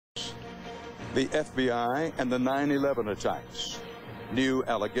The FBI and the 9/11 attacks. New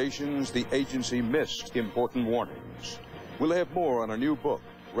allegations, the agency missed important warnings. We'll have more on a new book,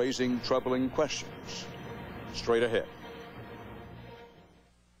 Raising Troubling Questions. Straight ahead.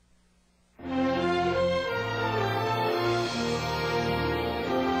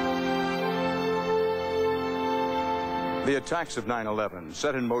 The attacks of 9/11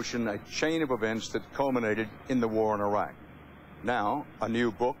 set in motion a chain of events that culminated in the war in Iraq. Now, a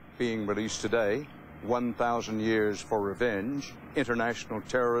new book being released today, 1000 Years for Revenge, International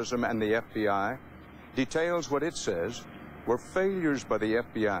Terrorism and the FBI, details what it says were failures by the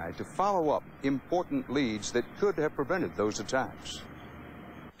FBI to follow up important leads that could have prevented those attacks.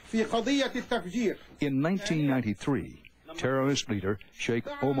 In 1993, terrorist leader Sheikh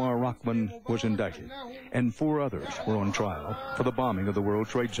Omar Rahman was indicted, and 4 others were on trial for the bombing of the World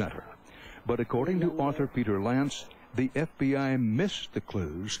Trade Center. But according to author Peter Lance, the FBI missed the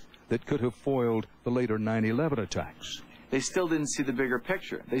clues that could have foiled the later 9/11 attacks. They still didn't see the bigger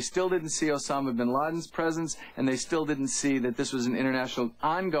picture. They still didn't see Osama bin Laden's presence, and they still didn't see that this was an international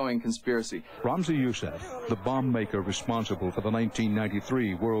ongoing conspiracy. Ramzi Youssef, the bomb maker responsible for the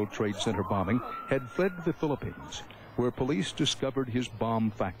 1993 World Trade Center bombing, had fled to the Philippines, where police discovered his bomb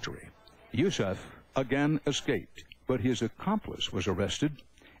factory. Youssef again escaped, but his accomplice was arrested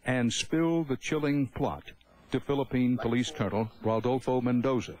and spilled the chilling plot to Philippine Police Colonel Rodolfo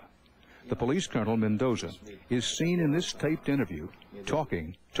Mendoza. The police colonel, Mendoza, is seen in this taped interview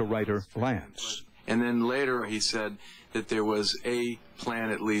talking to writer Lance. And then later he said that there was a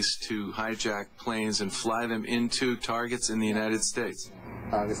plan at least to hijack planes and fly them into targets in the United States.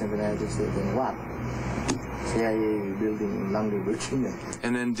 Targets in the United States in what? CIA building in Langley, Virginia.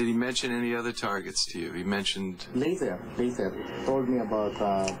 And then did he mention any other targets to you? He mentioned... Later, told me about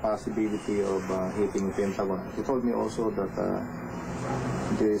possibility of hitting Pentagon. He told me also that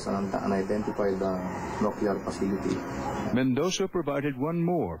there is an unidentified nuclear facility. Mendoza provided one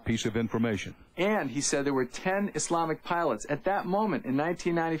more piece of information. And he said there were 10 Islamic pilots at that moment in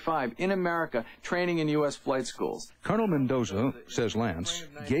 1995 in America training in U.S. flight schools. Colonel Mendoza, says Lance,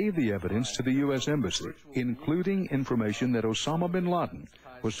 gave the evidence to the U.S. Embassy, including information that Osama bin Laden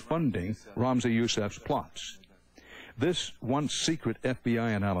was funding Ramzi Youssef's plots. This once secret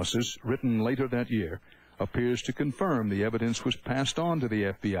FBI analysis, written later that year, appears to confirm the evidence was passed on to the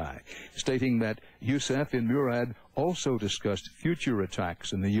FBI, stating that Youssef and Murad also discussed future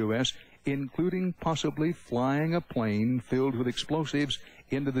attacks in the U.S., including possibly flying a plane filled with explosives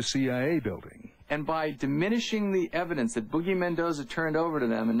into the CIA building. And by diminishing the evidence that Boogie Mendoza turned over to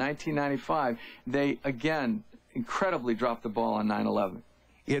them in 1995, they, again, incredibly dropped the ball on 9/11.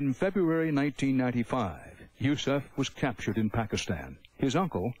 In February 1995, Youssef was captured in Pakistan. His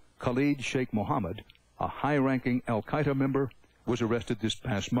uncle, Khalid Sheikh Mohammed, a high-ranking al-Qaeda member, was arrested this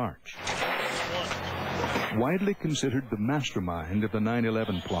past March. Widely considered the mastermind of the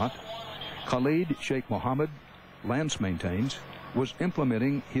 9/11 plot, Khalid Sheikh Mohammed, Lance maintains, was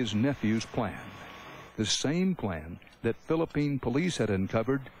implementing his nephew's plan. The same plan that Philippine police had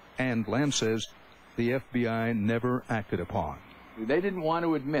uncovered, and Lance says the FBI never acted upon. They didn't want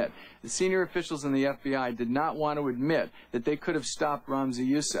to admit, the senior officials in the FBI did not want to admit that they could have stopped Ramzi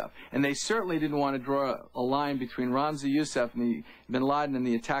Youssef. And they certainly didn't want to draw a line between Ramzi Youssef and bin Laden and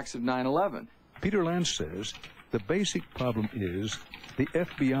the attacks of 9/11. Peter Lance says the basic problem is the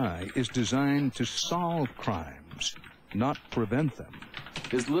FBI is designed to solve crimes, not prevent them.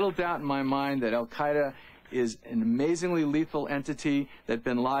 There's little doubt in my mind that al-Qaeda is an amazingly lethal entity, that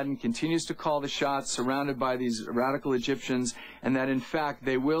bin Laden continues to call the shots surrounded by these radical Egyptians, and that in fact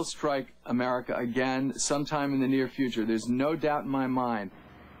they will strike America again sometime in the near future. There's no doubt in my mind.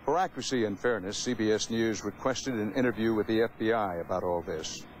 For accuracy and fairness, CBS News requested an interview with the FBI about all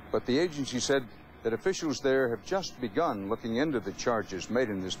this, but the agency said that officials there have just begun looking into the charges made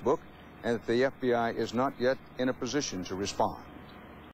in this book, and that the FBI is not yet in a position to respond.